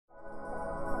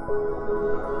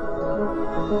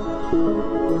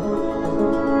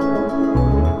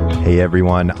Hey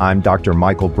everyone, I'm Dr.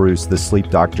 Michael Breus, the Sleep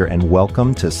Doctor, and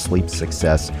welcome to Sleep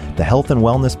Success, the health and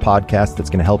wellness podcast that's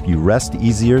going to help you rest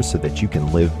easier so that you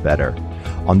can live better.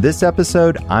 On this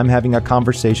episode, I'm having a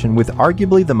conversation with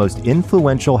arguably the most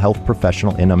influential health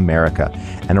professional in America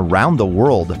and around the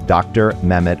world, Dr.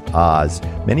 Mehmet Oz.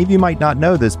 Many of you might not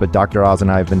know this, but Dr. Oz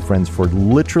and I have been friends for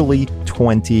literally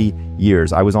 20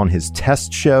 years. I was on his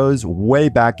test shows way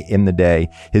back in the day.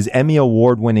 His Emmy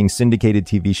Award-winning syndicated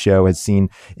TV show has seen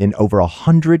in over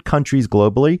 100 countries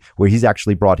globally, where he's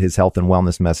actually brought his health and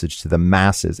wellness message to the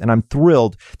masses. And I'm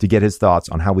thrilled to get his thoughts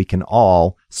on how we can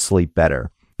all sleep better.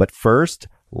 But first,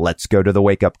 let's go to the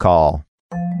wake-up call.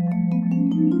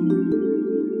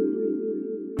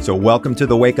 So welcome to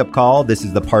the wake-up call. This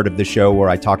is the part of the show where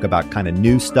I talk about kind of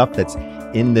new stuff that's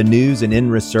in the news and in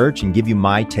research and give you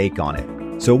my take on it.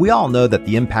 So we all know that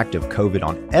the impact of COVID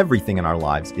on everything in our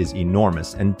lives is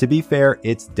enormous. And to be fair,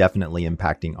 it's definitely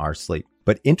impacting our sleep.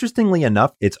 But interestingly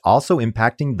enough, it's also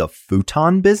impacting the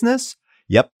futon business.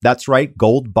 Yep, that's right.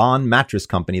 Gold Bond Mattress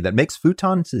Company that makes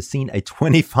futons has seen a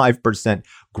 25%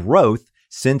 growth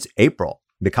since April.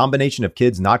 The combination of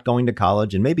kids not going to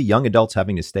college and maybe young adults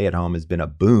having to stay at home has been a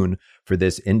boon for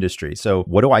this industry. So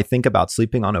what do I think about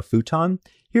sleeping on a futon?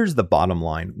 Here's the bottom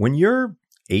line. When you're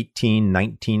 18,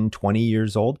 19, 20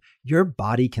 years old, your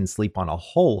body can sleep on a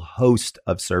whole host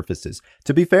of surfaces.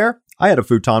 To be fair, I had a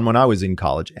futon when I was in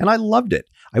college and I loved it.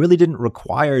 I really didn't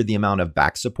require the amount of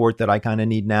back support that I kind of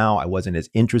need now. I wasn't as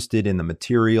interested in the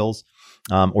materials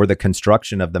or the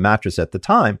construction of the mattress at the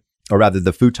time, or rather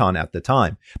the futon at the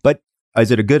time. But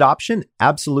is it a good option?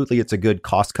 Absolutely. It's a good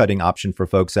cost-cutting option for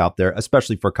folks out there,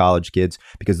 especially for college kids,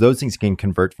 because those things can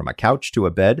convert from a couch to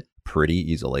a bed pretty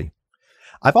easily.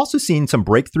 I've also seen some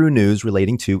breakthrough news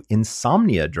relating to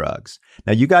insomnia drugs.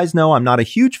 Now, you guys know I'm not a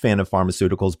huge fan of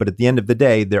pharmaceuticals, but at the end of the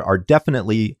day, there are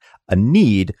definitely a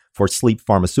need for sleep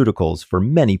pharmaceuticals for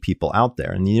many people out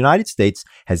there. And the United States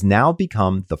has now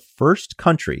become the first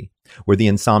country where the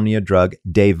insomnia drug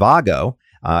Dayvago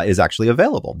is actually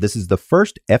available. This is the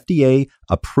first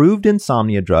FDA-approved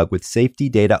insomnia drug with safety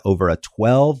data over a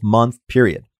 12-month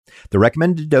period. The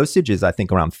recommended dosage is, I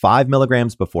think, around 5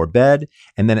 milligrams before bed,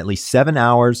 and then at least 7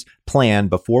 hours planned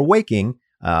before waking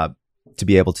to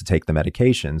be able to take the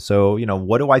medication. So,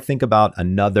 what do I think about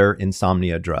another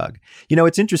insomnia drug?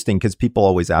 It's interesting because people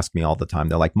always ask me all the time.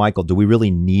 They're like, Michael, do we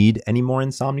really need any more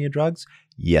insomnia drugs?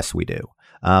 Yes, we do.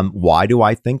 Why do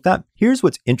I think that? Here's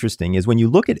what's interesting is when you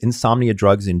look at insomnia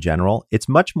drugs in general, it's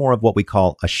much more of what we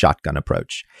call a shotgun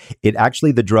approach.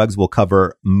 The drugs will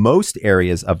cover most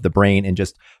areas of the brain and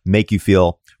just make you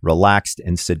feel relaxed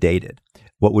and sedated.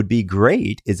 What would be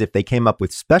great is if they came up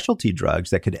with specialty drugs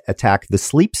that could attack the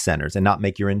sleep centers and not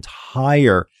make your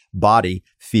entire body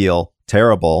feel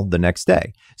terrible the next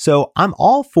day. So I'm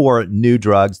all for new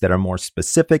drugs that are more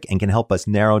specific and can help us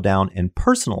narrow down and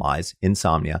personalize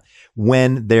insomnia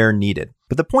when they're needed.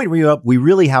 But the point we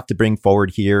really have to bring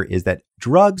forward here is that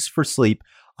drugs for sleep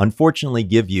unfortunately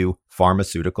give you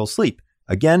pharmaceutical sleep.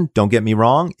 Again, don't get me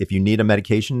wrong. If you need a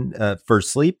medication for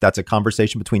sleep, that's a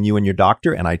conversation between you and your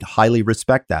doctor, and I highly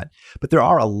respect that. But there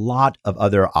are a lot of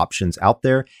other options out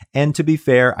there. And to be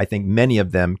fair, I think many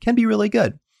of them can be really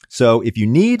good. So if you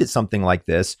need something like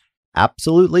this,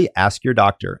 absolutely ask your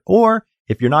doctor. Or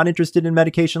if you're not interested in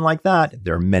medication like that,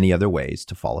 there are many other ways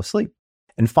to fall asleep.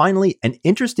 And finally, an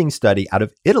interesting study out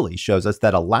of Italy shows us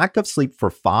that a lack of sleep for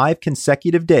 5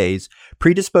 consecutive days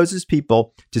predisposes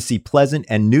people to see pleasant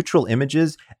and neutral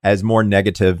images as more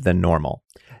negative than normal.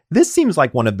 This seems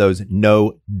like one of those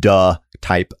no-duh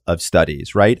type of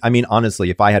studies, right? I mean, honestly,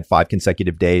 if I had 5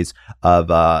 consecutive days of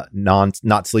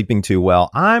not sleeping too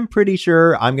well, I'm pretty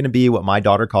sure I'm going to be what my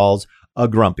daughter calls a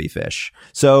grumpy fish.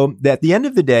 So at the end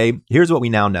of the day, here's what we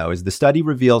now know is the study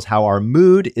reveals how our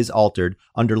mood is altered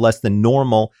under less than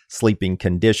normal sleeping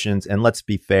conditions. And let's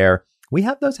be fair, we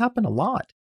have those happen a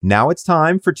lot. Now it's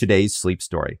time for today's sleep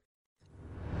story.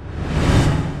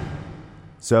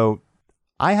 So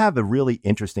I have a really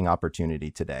interesting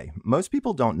opportunity today. Most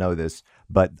people don't know this,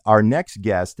 but our next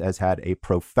guest has had a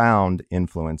profound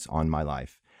influence on my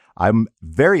life. I'm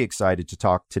very excited to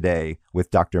talk today with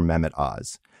Dr. Mehmet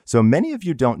Oz. So many of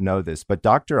you don't know this, but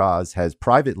Dr. Oz has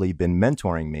privately been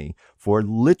mentoring me for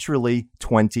literally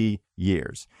 20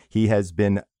 years. He has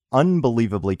been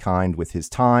unbelievably kind with his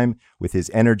time, with his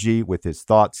energy, with his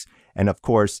thoughts, and of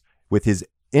course, with his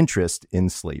interest in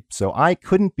sleep. So I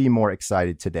couldn't be more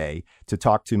excited today to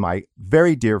talk to my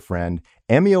very dear friend,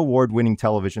 Emmy Award-winning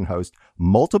television host,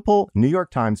 multiple New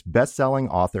York Times best-selling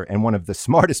author, and one of the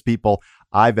smartest people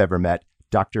I've ever met,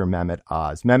 Dr. Mehmet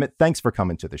Oz. Mehmet, thanks for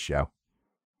coming to the show.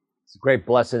 It's a great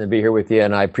blessing to be here with you,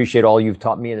 and I appreciate all you've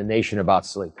taught me and the nation about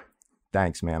sleep.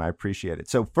 Thanks, man. I appreciate it.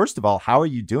 So first of all, how are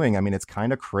you doing? I mean, it's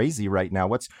kind of crazy right now.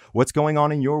 What's going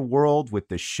on in your world with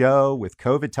the show, with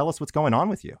COVID? Tell us what's going on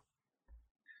with you.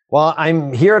 Well,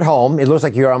 I'm here at home. It looks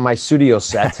like you're on my studio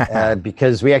set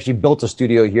because we actually built a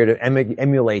studio here to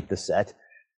emulate the set.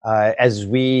 As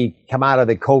we come out of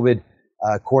the COVID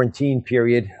quarantine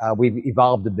period, we've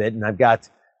evolved a bit, and I've got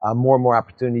more and more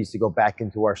opportunities to go back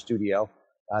into our studio.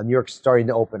 New York's starting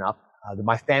to open up.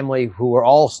 My family, who were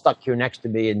all stuck here next to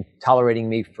me and tolerating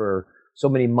me for so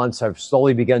many months, have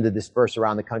slowly begun to disperse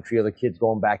around the country. Other kids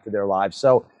going back to their lives.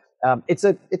 So it's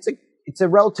a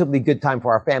relatively good time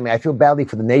for our family. I feel badly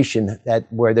for the nation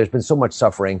where there's been so much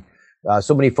suffering.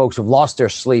 So many folks have lost their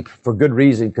sleep for good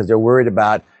reason because they're worried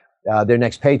about their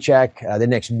next paycheck, their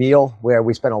next meal. Where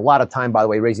we spend a lot of time, by the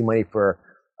way, raising money for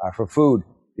food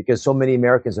because so many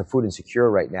Americans are food insecure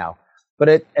right now. But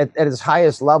at its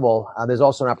highest level, there's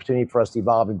also an opportunity for us to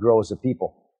evolve and grow as a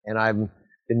people. And I'm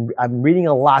reading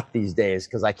a lot these days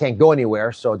because I can't go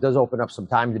anywhere. So it does open up some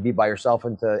time to be by yourself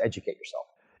and to educate yourself.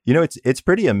 You know, it's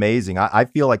pretty amazing. I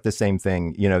feel like the same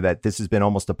thing, you know, that this has been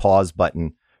almost a pause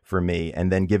button for me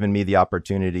and then given me the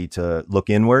opportunity to look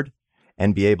inward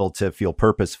and be able to feel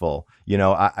purposeful. You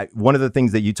know, one of the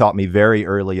things that you taught me very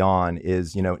early on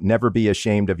is, you know, never be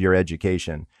ashamed of your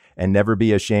education. And never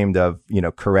be ashamed of, you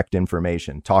know, correct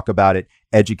information. Talk about it,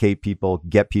 educate people,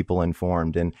 get people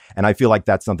informed. And I feel like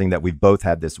that's something that we've both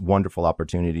had this wonderful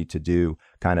opportunity to do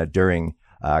kind of during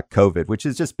COVID, which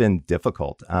has just been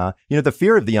difficult. You know, the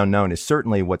fear of the unknown is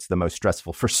certainly what's the most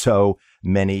stressful for so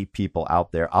many people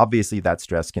out there. Obviously, that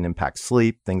stress can impact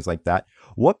sleep, things like that.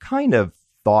 What kind of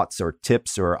thoughts or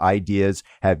tips or ideas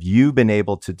have you been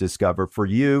able to discover for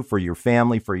you, for your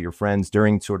family, for your friends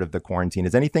during sort of the quarantine?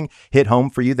 Has anything hit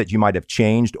home for you that you might have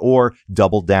changed or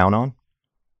doubled down on?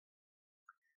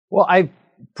 Well, I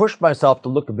pushed myself to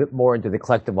look a bit more into the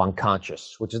collective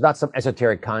unconscious, which is not some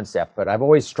esoteric concept, but I've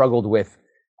always struggled with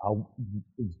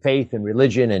faith and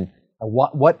religion and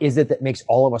what is it that makes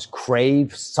all of us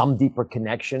crave some deeper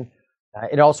connection.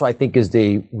 It also, I think, is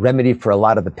the remedy for a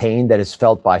lot of the pain that is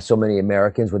felt by so many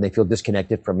Americans when they feel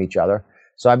disconnected from each other.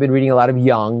 So I've been reading a lot of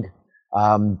Jung,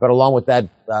 but along with that,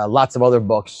 lots of other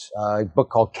books. A book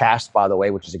called Caste, by the way,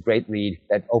 which is a great read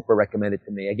that Oprah recommended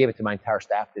to me. I gave it to my entire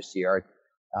staff this year.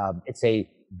 It's a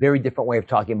very different way of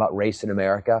talking about race in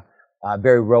America.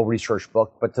 Very well-researched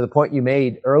book. But to the point you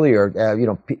made earlier, you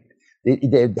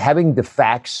know, having the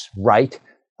facts right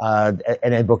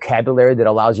and a vocabulary that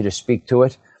allows you to speak to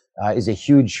it is a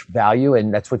huge value,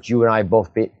 and that's what you and I both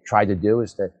try to do,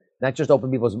 is to not just open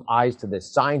people's eyes to the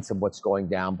science of what's going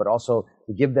down, but also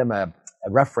to give them a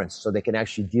reference so they can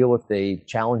actually deal with the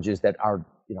challenges that are,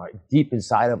 you know, deep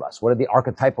inside of us. What are the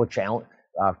archetypal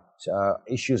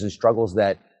issues and struggles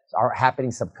that are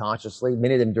happening subconsciously?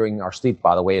 Many of them during our sleep,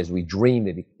 by the way, as we dream,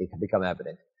 they can become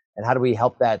evident. And how do we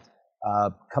help that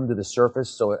come to the surface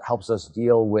so it helps us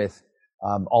deal with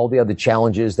all the other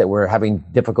challenges that we're having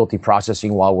difficulty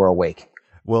processing while we're awake?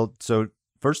 Well, so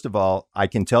first of all, I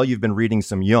can tell you've been reading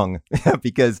some Jung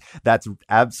because that's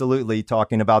absolutely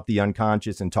talking about the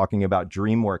unconscious and talking about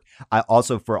dream work. I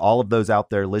also, for all of those out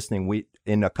there listening,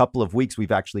 in a couple of weeks,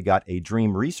 we've actually got a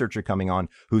dream researcher coming on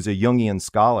who's a Jungian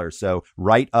scholar. So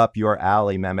right up your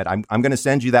alley, Mehmet. I'm going to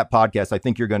send you that podcast. I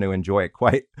think you're going to enjoy it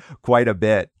quite a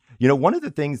bit. You know, one of the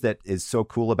things that is so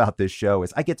cool about this show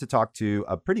is I get to talk to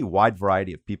a pretty wide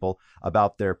variety of people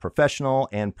about their professional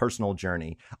and personal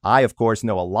journey. I, of course,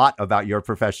 know a lot about your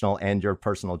professional and your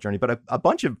personal journey, but a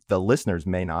bunch of the listeners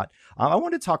may not. I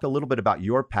want to talk a little bit about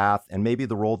your path and maybe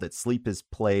the role that sleep has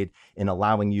played in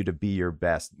allowing you to be your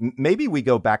best. Maybe we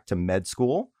go back to med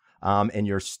school and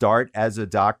your start as a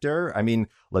doctor. I mean,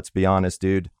 let's be honest,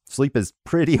 dude, sleep is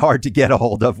pretty hard to get a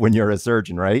hold of when you're a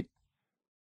surgeon, right?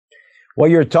 Well,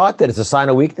 you're taught that it's a sign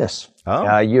of weakness.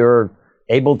 Oh. You're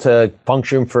able to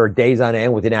function for days on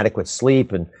end with inadequate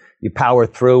sleep, and you power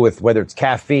through with whether it's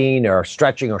caffeine or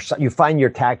stretching, or you find your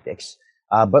tactics.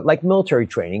 But like military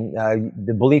training,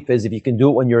 the belief is if you can do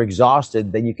it when you're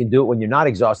exhausted, then you can do it when you're not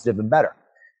exhausted even better.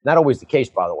 Not always the case,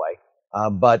 by the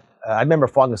way. But I remember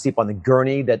falling asleep on the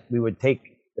gurney that we would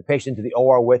take the patient to the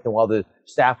OR with, and while the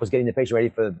staff was getting the patient ready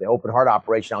for the open heart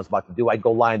operation I was about to do, I'd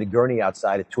go lie in the gurney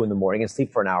outside at 2 a.m. and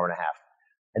sleep for an hour and a half.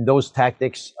 And those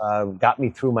tactics got me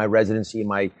through my residency in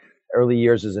my early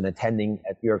years as an attending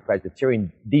at New York Presbyterian.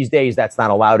 These days, that's not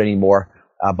allowed anymore.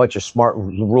 A bunch of smart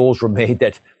rules were made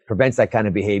that prevents that kind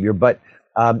of behavior. But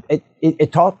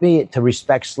it taught me to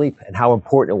respect sleep and how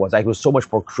important it was. I was so much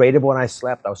more creative when I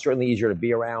slept. I was certainly easier to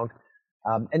be around.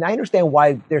 And I understand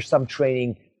why there's some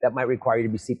training that might require you to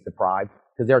be sleep deprived,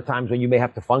 because there are times when you may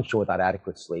have to function without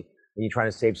adequate sleep. and you're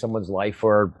trying to save someone's life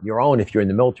or your own if you're in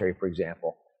the military, for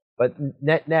example. But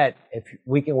net, if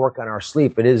we can work on our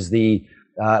sleep, it is the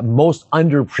most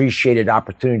underappreciated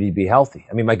opportunity to be healthy.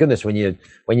 I mean, my goodness, when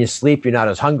you sleep, you're not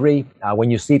as hungry.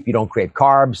 When you sleep, you don't crave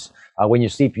carbs. When you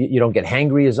sleep, you don't get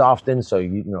hangry as often. So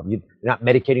you're not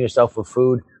medicating yourself with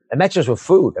food, and that's just with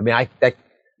food. I mean,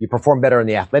 you perform better in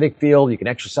the athletic field. You can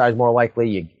exercise more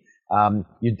likely.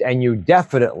 You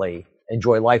definitely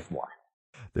enjoy life more.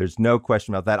 There's no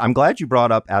question about that. I'm glad you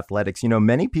brought up athletics.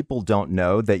 Many people don't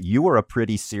know that you were a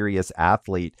pretty serious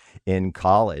athlete in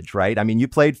college, right? I mean, you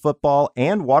played football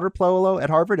and water polo at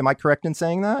Harvard. Am I correct in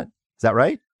saying that? Is that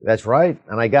right? That's right.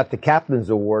 And I got the Captain's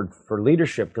Award for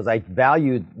leadership because I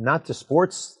valued not just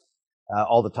sports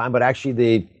all the time, but actually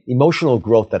the emotional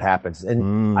growth that happens.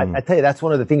 And I tell you, that's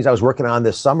one of the things I was working on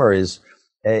this summer is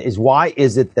why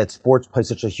is it that sports play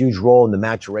such a huge role in the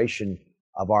maturation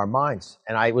of our minds?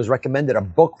 And I was recommended a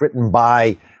book written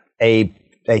by a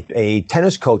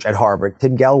tennis coach at Harvard,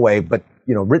 Tim Galloway, but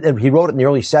he wrote it in the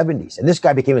early 70s. And this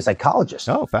guy became a psychologist.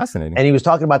 Oh, fascinating. And he was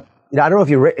talking about, I don't know if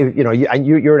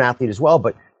you're an athlete as well,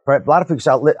 but for a lot of folks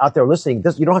out there listening,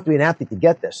 you don't have to be an athlete to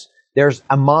get this. There's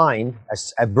a mind,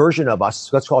 a version of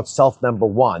us, let's call it self number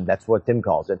one. That's what Tim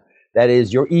calls it. That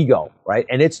is your ego, right?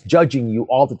 And it's judging you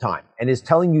all the time and is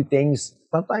telling you things.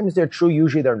 Sometimes they're true,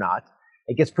 usually they're not.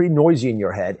 It gets pretty noisy in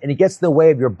your head, and it gets in the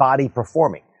way of your body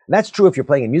performing. And that's true if you're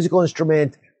playing a musical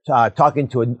instrument, talking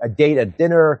to a date at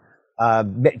dinner,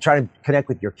 trying to connect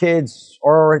with your kids,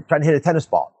 or trying to hit a tennis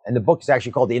ball. And the book is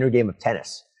actually called The Inner Game of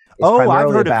Tennis. I've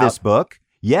heard of this book.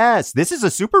 Yes, this is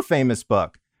a super famous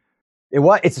book.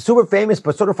 It's a super famous,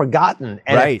 but sort of forgotten.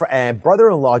 And right. A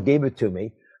brother-in-law gave it to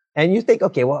me. And you think,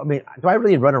 okay, well, I mean, do I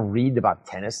really run and read about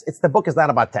tennis? The book is not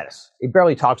about tennis. It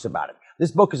barely talks about it.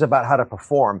 This book is about how to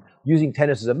perform using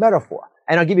tennis as a metaphor.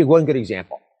 And I'll give you one good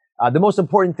example. The most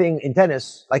important thing in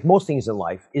tennis, like most things in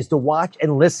life, is to watch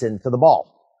and listen to the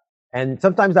ball. And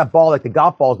sometimes that ball, like the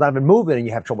golf ball, is not even moving and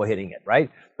you have trouble hitting it,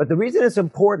 right? But the reason it's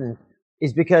important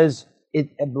is because it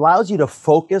allows you to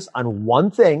focus on one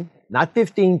thing, not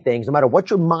 15 things, no matter what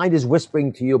your mind is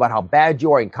whispering to you about how bad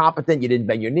you are, incompetent, you didn't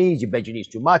bend your knees, you bent your knees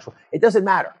too much. It doesn't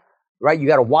matter, right? You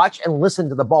got to watch and listen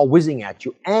to the ball whizzing at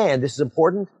you. And this is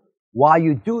important. While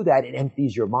you do that, it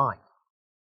empties your mind.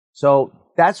 So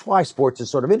that's why sports is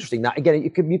sort of interesting. Now, again,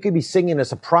 you could be singing a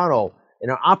soprano in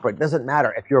an opera. It doesn't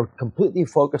matter. If you're completely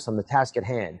focused on the task at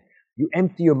hand, you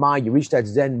empty your mind, you reach that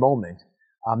Zen moment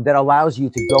that allows you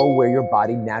to go where your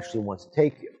body naturally wants to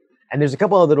take you. And there's a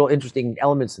couple of little interesting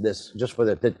elements to this, just for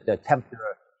the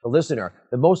listener.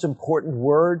 The most important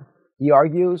word, he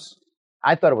argues,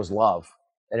 I thought it was love,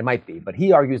 and it might be, but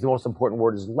he argues the most important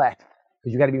word is let,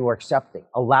 because you got to be more accepting.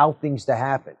 Allow things to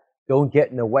happen. Don't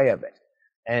get in the way of it.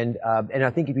 And I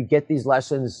think if you get these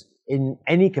lessons in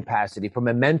any capacity from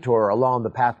a mentor along the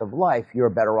path of life, you're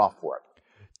better off for it.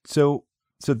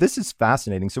 So this is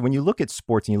fascinating. So when you look at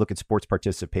sports and you look at sports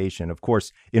participation, of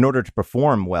course, in order to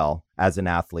perform well as an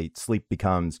athlete, sleep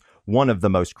becomes one of the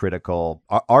most critical,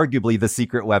 arguably the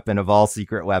secret weapon of all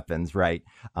secret weapons, right?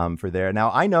 For there. Now,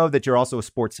 I know that you're also a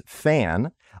sports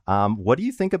fan. What do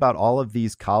you think about all of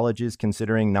these colleges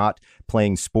considering not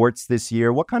playing sports this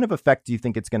year? What kind of effect do you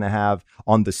think it's going to have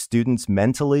on the students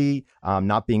mentally,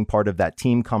 not being part of that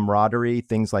team camaraderie,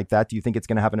 things like that? Do you think it's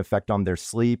going to have an effect on their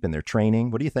sleep and their training?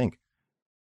 What do you think?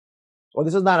 Well,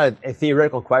 this is not a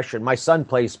theoretical question. My son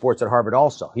plays sports at Harvard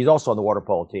also. He's also on the water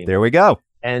polo team. There we go.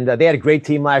 And they had a great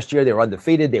team last year. They were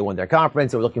undefeated. They won their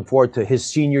conference. They were looking forward to his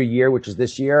senior year, which is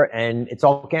this year, and it's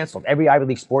all canceled. Every Ivy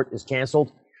League sport is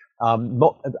canceled.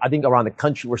 I think around the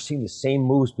country, we're seeing the same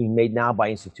moves being made now by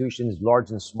institutions,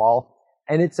 large and small.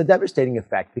 And it's a devastating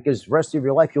effect because the rest of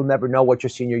your life, you'll never know what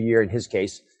your senior year, in his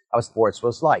case, of sports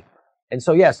was like. And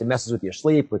so, yes, it messes with your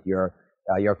sleep, with your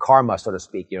karma, so to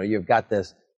speak. You've got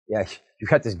this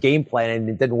game plan and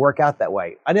it didn't work out that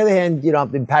way. On the other hand,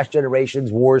 in past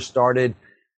generations, wars started,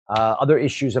 other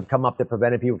issues have come up that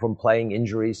prevented people from playing,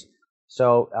 injuries.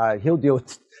 So he'll deal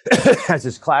with as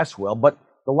his class will. But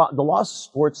the loss of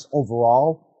sports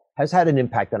overall has had an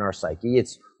impact on our psyche.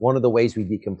 It's one of the ways we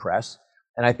decompress.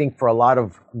 And I think for a lot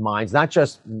of minds, not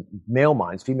just male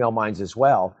minds, female minds as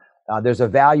well, there's a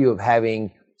value of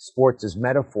having sports as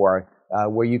metaphor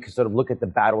where you can sort of look at the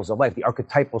battles of life, the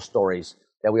archetypal stories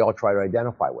that we all try to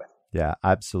identify with. Yeah,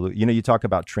 absolutely. You talk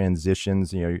about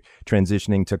transitions,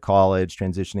 transitioning to college,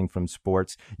 transitioning from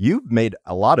sports. You've made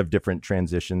a lot of different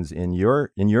transitions in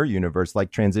your universe, like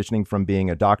transitioning from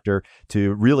being a doctor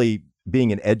to really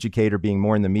being an educator, being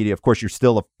more in the media. Of course, you're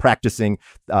still a practicing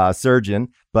surgeon,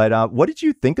 but what did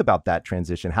you think about that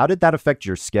transition? How did that affect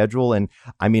your schedule? And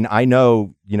I mean, I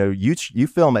know, you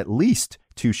film at least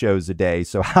 2 shows a day.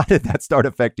 So how did that start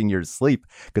affecting your sleep?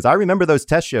 Because I remember those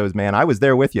test shows, man. I was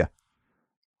there with you.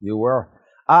 You were.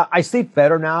 I sleep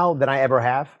better now than I ever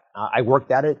have. I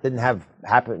worked at it. Didn't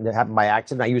happen by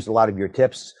accident. I used a lot of your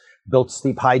tips, built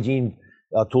sleep hygiene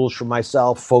tools for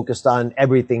myself, focused on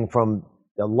everything from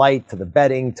the light to the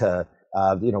bedding to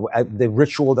the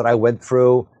ritual that I went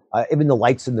through. Even the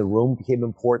lights in the room became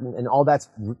important, and all that's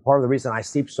part of the reason I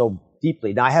sleep so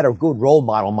deeply. Now, I had a good role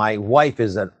model. My wife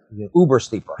is an uber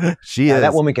sleeper. She is.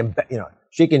 That woman can,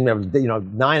 she can,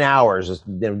 9 hours,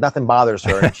 nothing bothers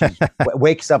her. And she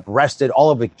wakes up rested. All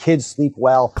of the kids sleep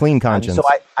well. Clean conscience. So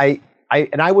I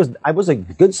was a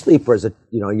good sleeper as a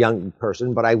young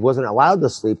person, but I wasn't allowed to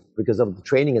sleep because of the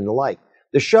training and the like.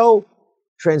 The show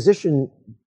transition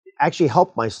actually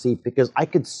helped my sleep because I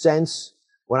could sense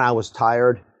when I was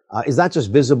tired. It's not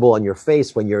just visible on your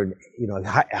face when you're,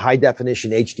 high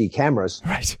definition HD cameras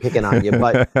picking on you,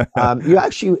 but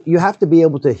you have to be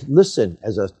able to listen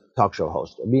as a talk show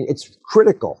host. I mean, it's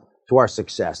critical to our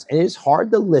success, and it's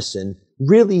hard to listen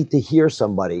really to hear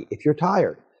somebody if you're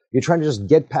tired. You're trying to just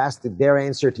get past their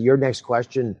answer to your next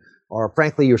question, or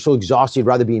frankly, you're so exhausted you'd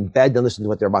rather be in bed than listen to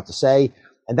what they're about to say.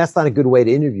 And that's not a good way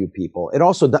to interview people. It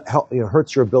also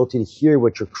hurts your ability to hear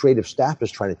what your creative staff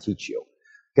is trying to teach you.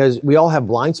 Because we all have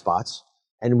blind spots,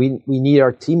 and we need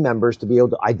our team members to be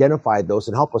able to identify those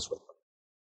and help us with them.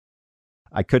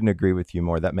 I couldn't agree with you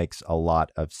more. That makes a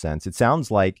lot of sense. It sounds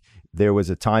like there was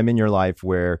a time in your life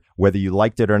where, whether you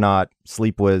liked it or not,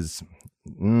 sleep was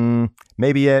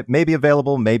maybe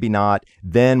available, maybe not.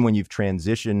 Then when you've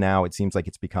transitioned now, it seems like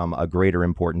it's become a greater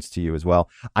importance to you as well.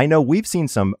 I know we've seen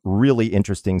some really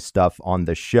interesting stuff on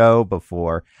the show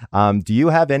before. Do you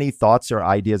have any thoughts or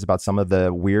ideas about some of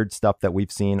the weird stuff that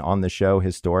we've seen on the show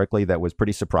historically that was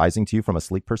pretty surprising to you from a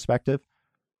sleep perspective?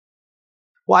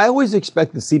 Well, I always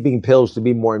expect the sleeping pills to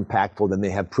be more impactful than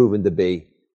they have proven to be,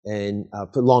 and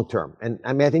for long term. And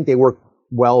I mean, I think they work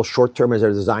well short term as they're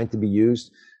designed to be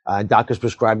used. Doctors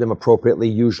prescribe them appropriately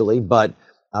usually, but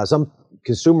some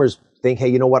consumers think, hey,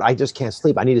 you know what? I just can't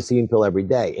sleep. I need a sleeping pill every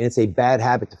day. And it's a bad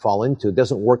habit to fall into. It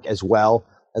doesn't work as well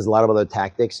as a lot of other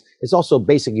tactics. It's also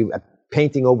basically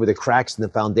painting over the cracks in the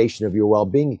foundation of your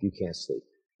well-being if you can't sleep.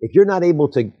 If you're not able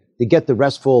to get the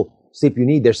restful sleep you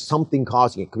need, there's something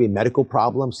causing it. It could be a medical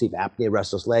problem, sleep apnea,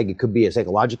 restless leg. It could be a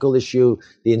psychological issue.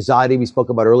 The anxiety we spoke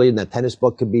about earlier in that tennis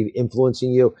book could be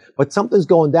influencing you. But something's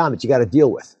going down that you got to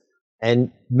deal with.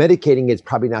 And medicating is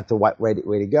probably not the right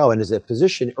way to go. And as a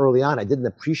physician early on, I didn't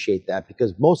appreciate that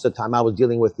because most of the time I was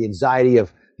dealing with the anxiety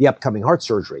of the upcoming heart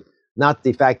surgery, not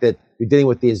the fact that you're dealing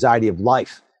with the anxiety of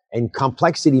life. And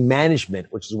complexity management,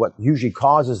 which is what usually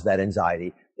causes that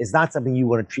anxiety, is not something you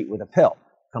want to treat with a pill.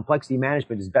 Complexity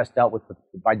management is best dealt with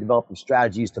by developing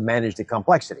strategies to manage the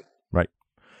complexity. Right.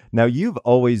 Now, you've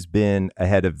always been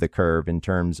ahead of the curve in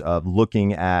terms of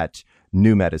looking at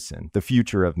new medicine, the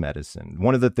future of medicine.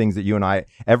 One of the things that you and I,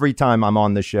 every time I'm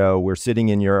on the show, we're sitting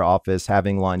in your office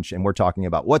having lunch and we're talking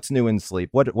about what's new in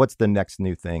sleep, what's the next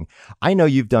new thing. I know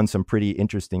you've done some pretty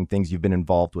interesting things. You've been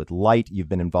involved with light. You've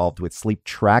been involved with sleep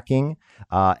tracking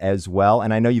as well.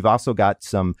 And I know you've also got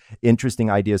some interesting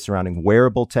ideas surrounding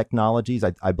wearable technologies.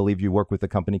 I believe you work with a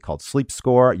company called Sleep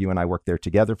Score. You and I worked there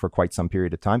together for quite some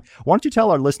period of time. Why don't you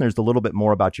tell our listeners a little bit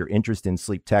more about your interest in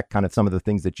sleep tech, kind of some of the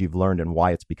things that you've learned and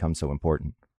why it's become so important?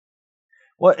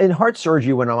 Well, in heart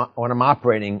surgery, when I'm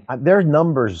operating, there are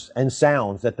numbers and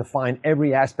sounds that define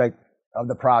every aspect of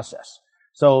the process.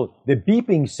 So the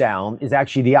beeping sound is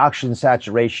actually the oxygen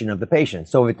saturation of the patient.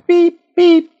 So if it's beep,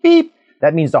 beep, beep,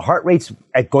 that means the heart rate's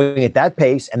going at that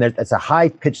pace, and it's a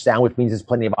high-pitched sound, which means there's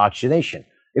plenty of oxygenation.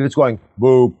 If it's going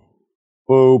boop,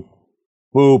 boop,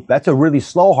 boop, that's a really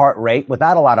slow heart rate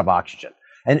without a lot of oxygen.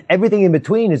 And everything in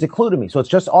between is a clue to me. So it's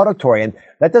just auditory. And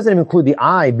that doesn't even include the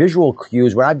eye visual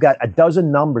cues where I've got a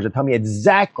dozen numbers that tell me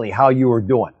exactly how you are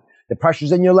doing. The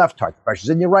pressures in your left heart, the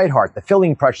pressures in your right heart, the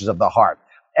filling pressures of the heart.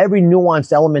 Every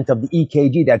nuanced element of the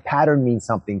EKG, that pattern means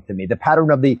something to me. The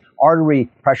pattern of the artery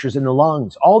pressures in the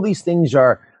lungs. All these things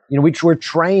are, which we're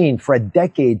trained for a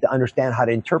decade to understand how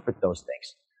to interpret those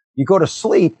things. You go to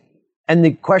sleep and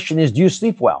the question is, do you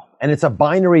sleep well? And it's a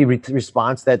binary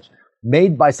response that's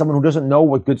made by someone who doesn't know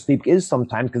what good sleep is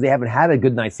sometimes because they haven't had a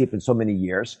good night's sleep in so many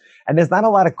years. And there's not a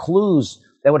lot of clues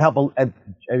that would help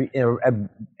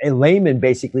a layman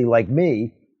basically like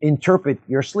me interpret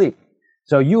your sleep.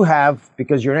 So you have,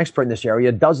 because you're an expert in this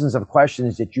area, dozens of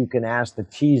questions that you can ask to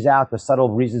tease out the subtle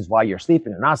reasons why you're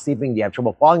sleeping or not sleeping. Do you have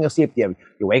trouble falling asleep? Do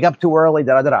you wake up too early?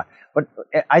 But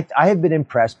I have been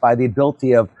impressed by the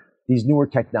ability of these newer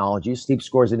technologies. Sleep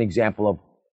Score is an example of a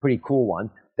pretty cool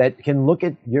one that can look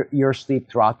at your sleep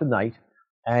throughout the night,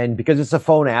 And because it's a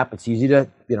phone app, it's easy to,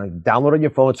 download on your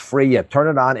phone. It's free. You turn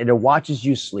it on and it watches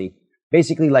you sleep,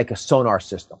 basically like a sonar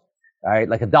system, all right?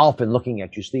 Like a dolphin looking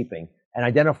at you sleeping and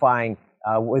identifying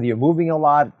whether you're moving a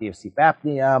lot, do you have sleep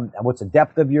apnea, what's the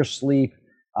depth of your sleep,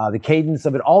 the cadence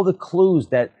of it, all the clues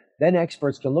that then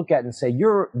experts can look at and say,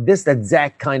 you're this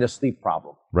exact kind of sleep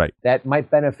problem. Right. That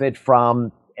might benefit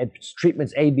from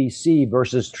treatments ABC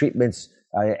versus treatments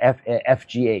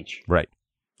FGH. Right.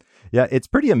 Yeah, it's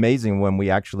pretty amazing when we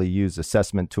actually use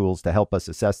assessment tools to help us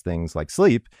assess things like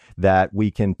sleep, that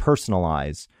we can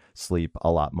personalize sleep a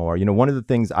lot more. One of the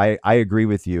things I agree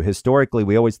with you, historically,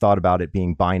 we always thought about it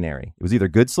being binary. It was either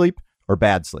good sleep or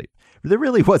bad sleep. There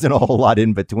really wasn't a whole lot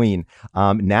in between.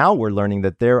 Now we're learning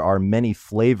that there are many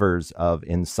flavors of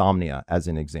insomnia, as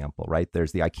an example, right?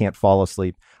 There's the I can't fall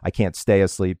asleep, I can't stay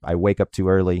asleep, I wake up too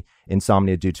early,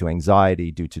 insomnia due to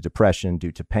anxiety, due to depression,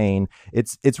 due to pain.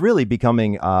 It's really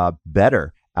becoming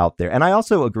better out there. And I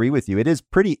also agree with you. It is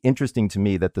pretty interesting to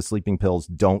me that the sleeping pills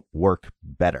don't work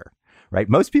better. Right.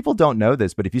 Most people don't know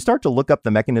this, but if you start to look up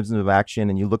the mechanisms of action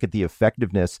and you look at the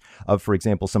effectiveness of, for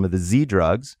example, some of the Z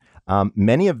drugs,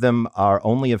 many of them are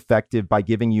only effective by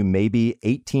giving you maybe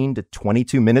 18 to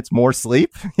 22 minutes more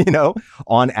sleep,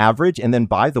 on average. And then,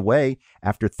 by the way,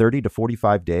 after 30 to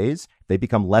 45 days, they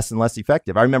become less and less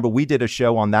effective. I remember we did a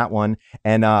show on that one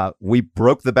and we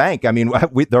broke the bank. I mean,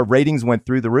 the ratings went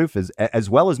through the roof as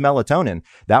well as melatonin.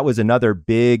 That was another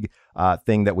big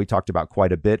thing that we talked about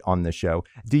quite a bit on the show.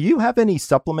 Do you have any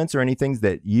supplements or any things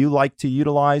that you like to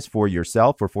utilize for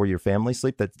yourself or for your family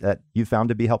sleep that you found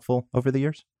to be helpful over the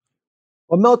years?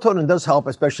 Well, melatonin does help,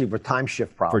 especially for time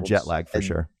shift problems. For jet lag, for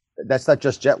sure. That's not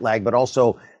just jet lag, but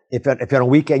also if on a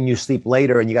weekend you sleep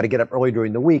later and you got to get up early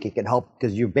during the week, it can help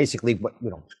because you basically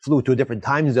flew to a different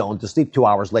time zone to sleep 2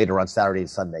 hours later on Saturday and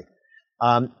Sunday.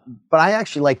 But I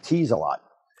actually like teas a lot.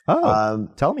 Oh,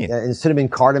 tell me. And cinnamon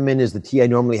cardamom is the tea I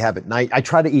normally have at night. I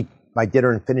try to eat my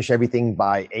dinner and finish everything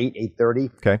by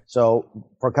 8:30. Okay. So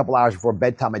for a couple hours before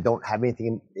bedtime, I don't have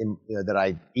anything that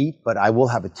I eat, but I will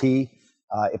have a tea.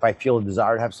 If I feel a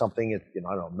desire to have something at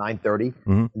 9:30,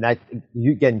 and that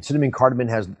again, cinnamon cardamom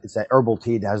it's an herbal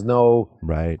tea. It has no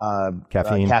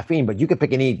caffeine, but you can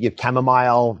pick any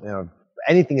chamomile,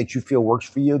 anything that you feel works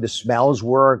for you. The smells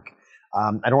work.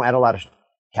 I don't add a lot of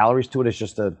calories to it. It's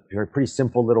just a pretty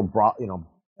simple little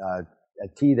a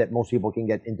tea that most people can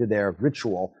get into their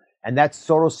ritual, and that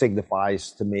sort of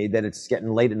signifies to me that it's getting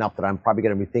late enough that I'm probably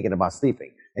going to be thinking about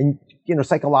sleeping. And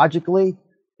psychologically,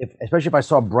 especially if I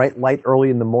saw a bright light early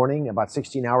in the morning, about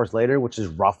 16 hours later, which is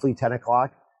roughly 10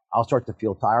 o'clock, I'll start to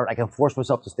feel tired. I can force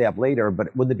myself to stay up later,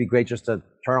 but wouldn't it be great just to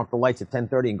turn off the lights at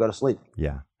 10:30 and go to sleep?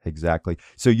 Yeah, exactly.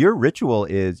 So your ritual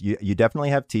is you definitely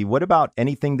have tea. What about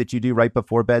anything that you do right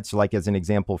before bed? So like as an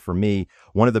example for me,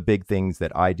 one of the big things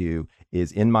that I do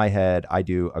is in my head, I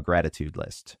do a gratitude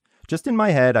list. Just in my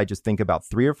head, I just think about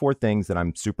 3 or 4 things that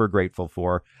I'm super grateful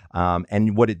for.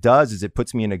 And what it does is it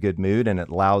puts me in a good mood and it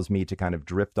allows me to kind of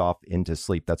drift off into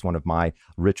sleep. That's one of my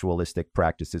ritualistic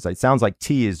practices. It sounds like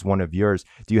tea is one of yours.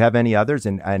 Do you have any others?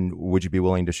 And would you be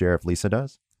willing to share if Lisa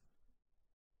does?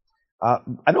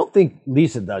 I don't think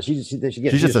Lisa does. She's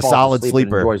just a solid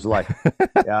sleeper. Enjoys life.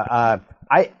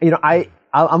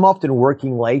 I'm often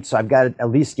working late, so I've got to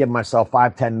at least give myself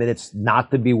 5-10 minutes not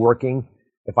to be working.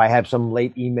 If I have some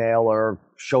late email or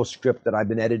show script that I've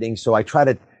been editing, so I try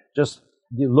to just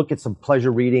look at some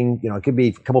pleasure reading. It could be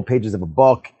a couple pages of a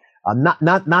book,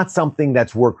 not something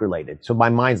that's work related. So my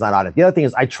mind's not on it. The other thing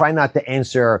is I try not to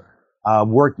answer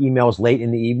work emails late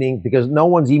in the evening because no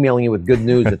one's emailing you with good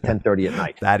news at 10:30 at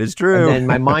night. That is true. And then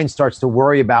my mind starts to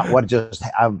worry about what just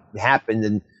happened,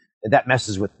 and that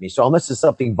messes with me. So unless it's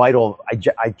something vital,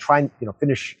 I try and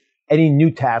finish any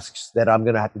new tasks that I'm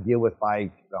going to have to deal with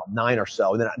by 9 or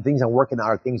so. And then things I'm working on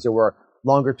are things that were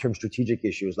longer term strategic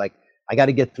issues. Like I got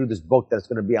to get through this book that's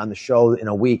going to be on the show in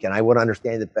a week, and I want to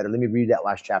understand it better. Let me read that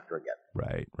last chapter again.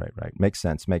 Right. Makes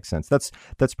sense.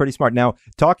 That's pretty smart. Now,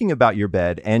 talking about your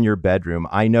bed and your bedroom,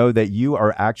 I know that you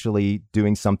are actually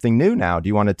doing something new now. Do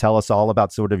you want to tell us all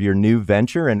about sort of your new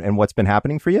venture and what's been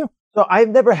happening for you? So I've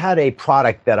never had a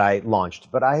product that I launched,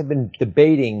 but I have been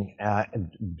debating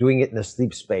doing it in the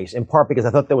sleep space, in part because I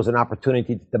thought there was an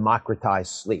opportunity to democratize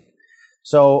sleep.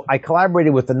 So I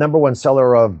collaborated with the #1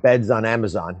 seller of beds on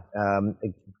Amazon,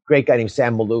 a great guy named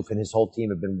Sam Maloof, and his whole team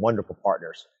have been wonderful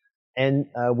partners. And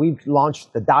we've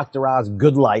launched the Dr. Oz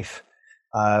Good Life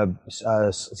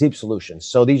sleep solutions.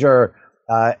 So these are,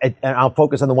 and I'll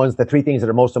focus on the 3 things that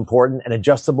are most important: an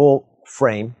adjustable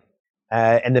frame.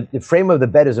 And the frame of the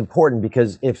bed is important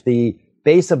because if the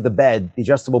base of the bed, the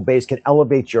adjustable base, can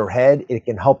elevate your head, it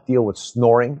can help deal with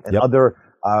snoring and other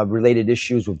related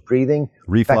issues with breathing.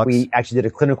 Reflux. In fact, we actually did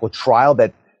a clinical trial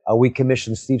that we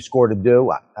commissioned SleepScore to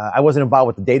do. I wasn't involved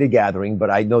with the data gathering, but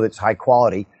I know that it's high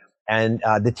quality. And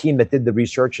the team that did the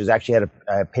research has actually had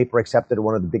a paper accepted at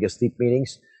one of the biggest sleep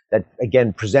meetings that,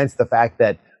 again, presents the fact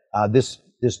that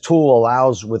this tool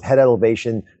allows, with head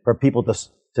elevation, for people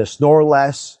to snore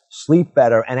less, sleep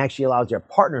better, and actually allows their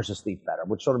partners to sleep better,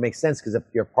 which sort of makes sense because if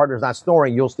your partner's not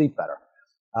snoring, you'll sleep better.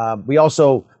 We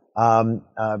also, in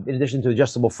addition to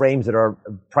adjustable frames that are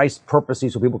priced purposely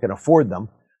so people can afford them,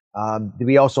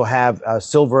 we also have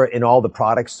silver in all the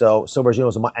products. So silver, as you know,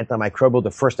 is an antimicrobial,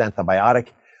 the first antibiotic,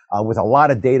 with a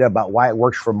lot of data about why it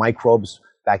works for microbes,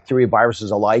 bacteria,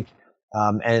 viruses alike.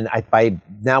 And by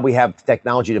now we have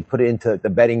technology to put it into the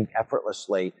bedding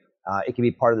effortlessly. It can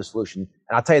be part of the solution.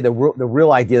 And I'll tell you the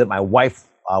real idea that my wife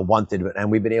wanted,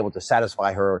 and we've been able to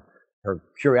satisfy her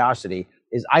curiosity,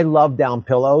 is I love down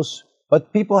pillows,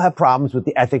 but people have problems with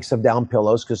the ethics of down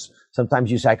pillows because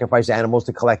sometimes you sacrifice animals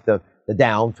to collect the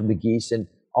down from the geese, and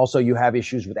also you have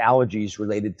issues with allergies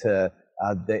related to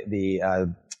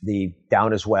the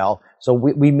down as well. So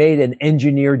we made an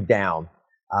engineered down,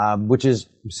 which is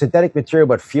synthetic material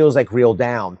but feels like real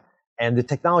down. And the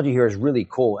technology here is really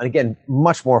cool. And again,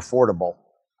 much more affordable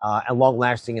and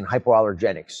long-lasting and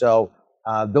hypoallergenic. So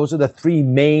those are the three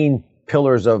main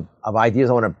pillars of ideas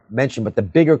I want to mention. But the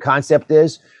bigger concept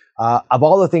is, of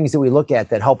all the things that we look at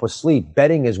that help us sleep,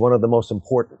 bedding is one of the most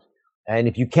important. And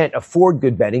if you can't afford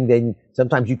good bedding, then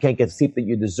sometimes you can't get the sleep that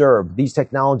you deserve. These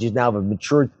technologies now have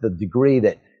matured to the degree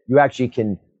that you actually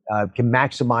can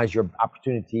maximize your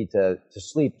opportunity to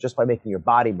sleep just by making your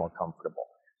body more comfortable.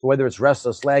 So whether it's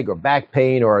restless leg or back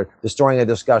pain or the story I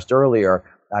discussed earlier,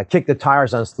 kick the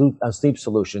tires on sleep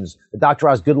solutions. The Dr.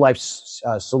 Oz Good Life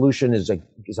solution is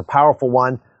a powerful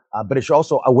one, but it should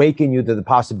also awaken you to the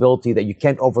possibility that you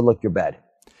can't overlook your bed.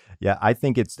 Yeah, I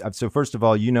think so first of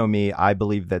all, you know me, I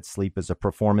believe that sleep is a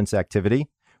performance activity,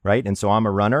 right? And so I'm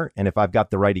a runner, and if I've got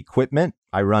the right equipment,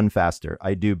 I run faster,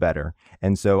 I do better.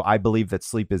 And so I believe that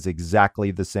sleep is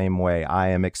exactly the same way. I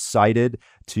am excited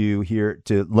to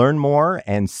learn more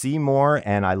and see more.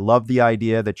 And I love the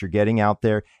idea that you're getting out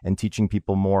there and teaching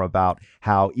people more about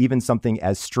how even something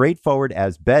as straightforward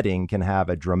as bedding can have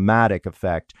a dramatic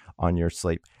effect on your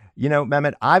sleep. You know,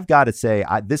 Mehmet, I've got to say,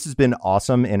 this has been an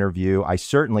awesome interview. I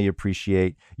certainly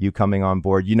appreciate you coming on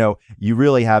board. You know, you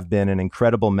really have been an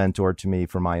incredible mentor to me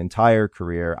for my entire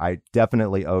career. I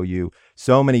definitely owe you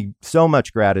so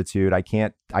much gratitude. I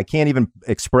can't even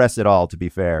express it all, to be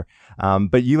fair.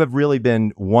 But you have really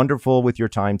been wonderful with your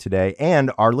time today,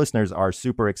 and our listeners are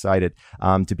super excited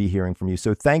to be hearing from you.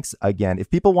 So thanks again. If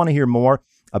people want to hear more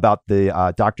about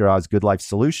the Dr. Oz Good Life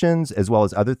Solutions, as well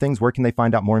as other things, where can they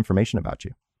find out more information about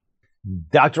you?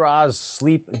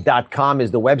 drozsleep.com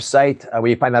is the website where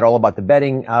you find out all about the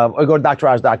bedding. Or go to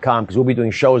droz.com because we'll be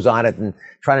doing shows on it and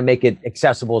trying to make it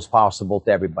accessible as possible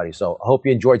to everybody. So I hope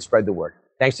you enjoyed Spread the Word.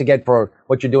 Thanks again for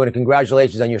what you're doing, and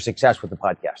congratulations on your success with the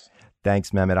podcast. Thanks,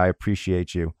 Mehmet. I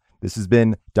appreciate you. This has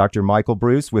been Dr. Michael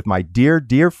Breus with my dear,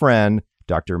 dear friend,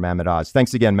 Dr. Mehmet Oz.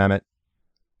 Thanks again, Mehmet.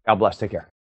 God bless. Take care.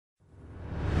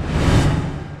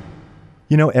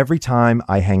 You know, every time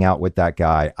I hang out with that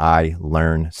guy, I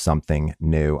learn something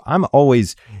new. I'm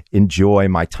always enjoy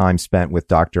my time spent with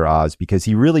Dr. Oz because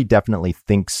he really definitely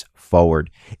thinks forward.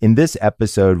 In this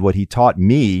episode, what he taught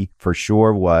me for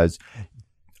sure was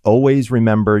always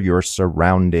remember your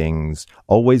surroundings.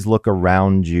 Always look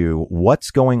around you.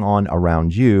 What's going on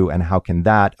around you, and how can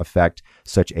that affect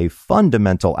such a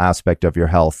fundamental aspect of your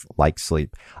health like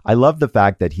sleep? I love the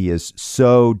fact that he is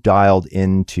so dialed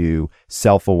into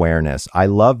self-awareness. I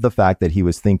love the fact that he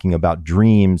was thinking about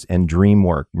dreams and dream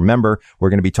work. Remember, we're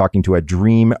going to be talking to a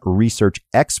dream research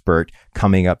expert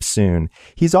coming up soon.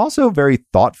 He's also very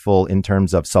thoughtful in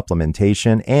terms of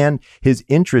supplementation and his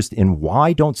interest in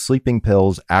why don't sleeping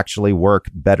pills actually work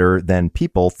better than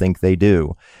people think they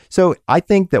do. So I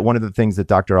think that one of the things that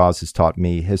Dr. Oz has taught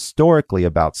me historically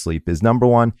about sleep is, number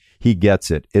one, he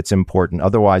gets it. It's important.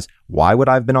 Otherwise, why would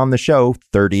I have been on the show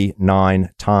 39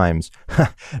 times?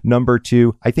 Number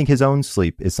two, I think his own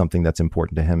sleep is something that's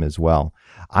important to him as well.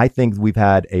 I think we've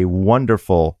had a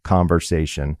wonderful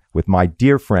conversation with my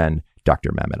dear friend,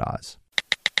 Dr. Mehmet Oz.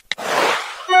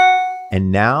 And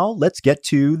now let's get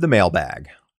to the mailbag.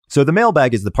 So the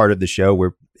mailbag is the part of the show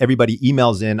where everybody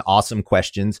emails in awesome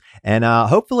questions, and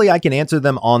hopefully I can answer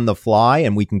them on the fly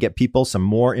and we can get people some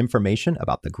more information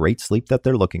about the great sleep that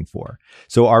they're looking for.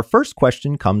 So our first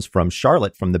question comes from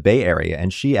Charlotte from the Bay Area,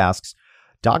 and she asks,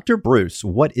 Dr. Breus,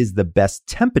 what is the best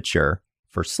temperature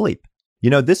for sleep? You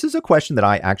know, this is a question that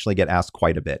I actually get asked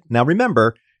quite a bit. Now,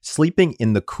 remember, Sleeping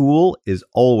in the cool is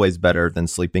always better than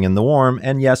sleeping in the warm.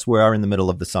 And yes, we are in the middle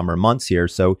of the summer months here.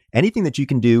 So anything that you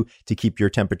can do to keep your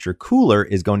temperature cooler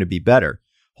is going to be better.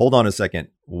 Hold on a second.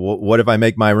 What if I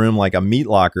make my room like a meat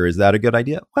locker? Is that a good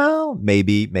idea? Well,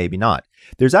 maybe not.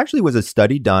 There's actually was a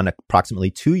study done approximately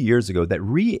 2 years ago that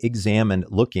re-examined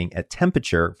looking at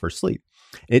temperature for sleep.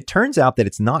 It turns out that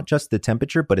it's not just the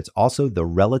temperature, but it's also the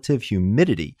relative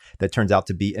humidity that turns out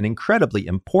to be an incredibly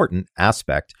important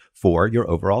aspect for your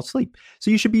overall sleep. So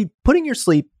you should be putting your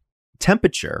sleep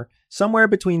temperature somewhere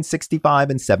between 65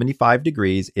 and 75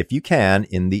 degrees if you can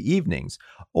in the evenings.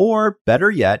 Or better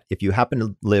yet, if you happen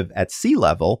to live at sea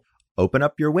level, open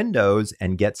up your windows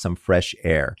and get some fresh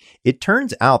air. It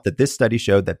turns out that this study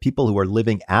showed that people who are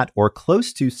living at or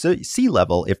close to sea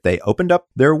level, if they opened up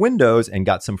their windows and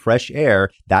got some fresh air,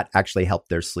 that actually helped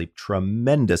their sleep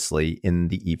tremendously in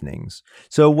the evenings.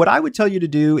 So what I would tell you to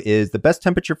do is the best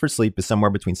temperature for sleep is somewhere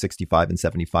between 65 and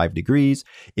 75 degrees.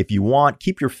 If you want,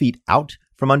 keep your feet out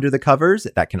from under the covers.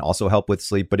 That can also help with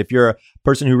sleep. But if you're a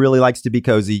person who really likes to be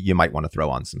cozy, you might want to throw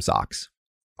on some socks.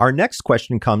 Our next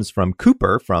question comes from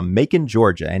Cooper from Macon,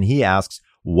 Georgia, and he asks,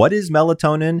 what is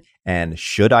melatonin and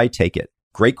should I take it?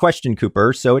 Great question,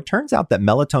 Cooper. So it turns out that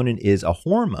melatonin is a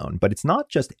hormone, but it's not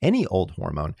just any old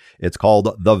hormone. It's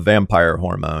called the vampire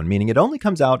hormone, meaning it only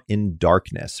comes out in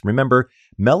darkness. Remember,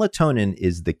 melatonin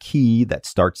is the key that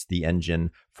starts the engine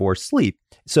for sleep.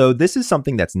 So this is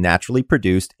something that's naturally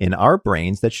produced in our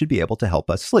brains that should be able to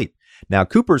help us sleep. Now,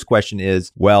 Cooper's question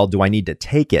is, well, do I need to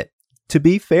take it? To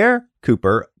be fair,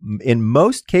 Cooper, in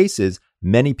most cases,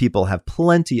 many people have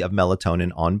plenty of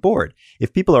melatonin on board.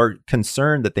 If people are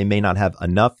concerned that they may not have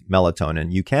enough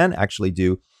melatonin, you can actually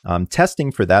do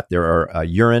testing for that. There are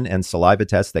urine and saliva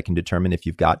tests that can determine if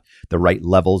you've got the right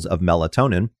levels of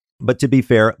melatonin. But to be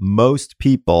fair, most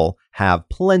people have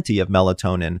plenty of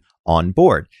melatonin on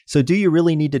board. So do you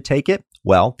really need to take it?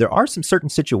 Well, there are some certain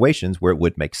situations where it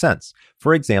would make sense.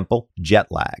 For example, jet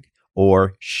lag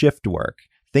or shift work.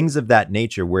 Things of that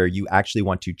nature where you actually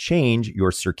want to change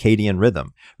your circadian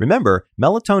rhythm. Remember,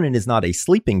 melatonin is not a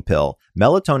sleeping pill.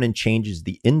 Melatonin changes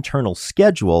the internal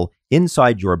schedule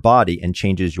inside your body and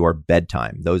changes your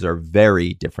bedtime. Those are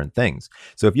very different things.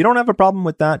 So if you don't have a problem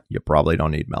with that, you probably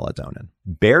don't need melatonin.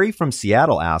 Barry from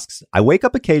Seattle asks, I wake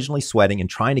up occasionally sweating and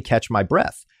trying to catch my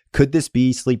breath. Could this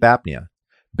be sleep apnea?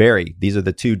 Barry, these are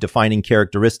the two defining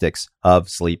characteristics of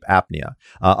sleep apnea,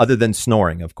 other than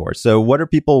snoring, of course. So what are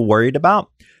people worried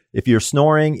about? If you're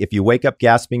snoring, if you wake up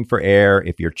gasping for air,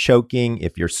 if you're choking,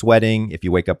 if you're sweating, if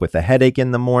you wake up with a headache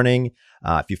in the morning,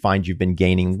 if you find you've been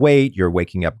gaining weight, you're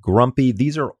waking up grumpy,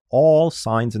 these are all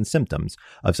signs and symptoms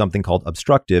of something called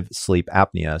obstructive sleep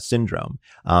apnea syndrome.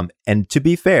 And to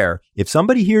be fair, if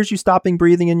somebody hears you stopping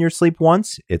breathing in your sleep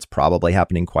once, it's probably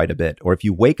happening quite a bit. Or if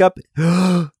you wake up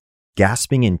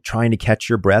gasping and trying to catch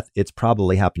your breath, it's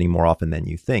probably happening more often than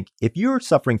you think. If you're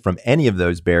suffering from any of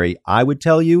those, Barry, I would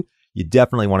tell you, you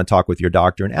definitely want to talk with your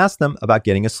doctor and ask them about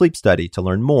getting a sleep study to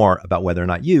learn more about whether or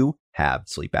not you have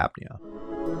sleep apnea.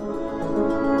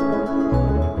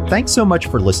 Thanks so much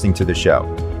for listening to the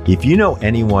show. If you know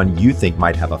anyone you think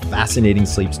might have a fascinating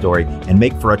sleep story and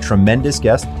make for a tremendous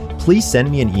guest, please send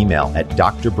me an email at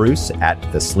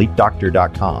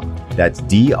drbruce@thesleepdoctor.com. That's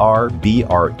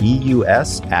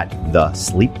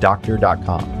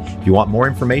DRBREUS@thesleepdoctor.com. If you want more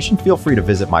information, feel free to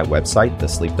visit my website,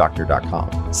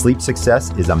 thesleepdoctor.com. Sleep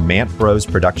Success is a Mant Bros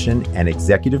production and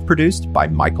executive produced by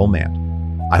Michael Mant.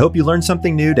 I hope you learned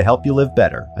something new to help you live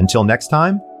better. Until next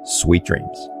time, sweet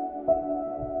dreams.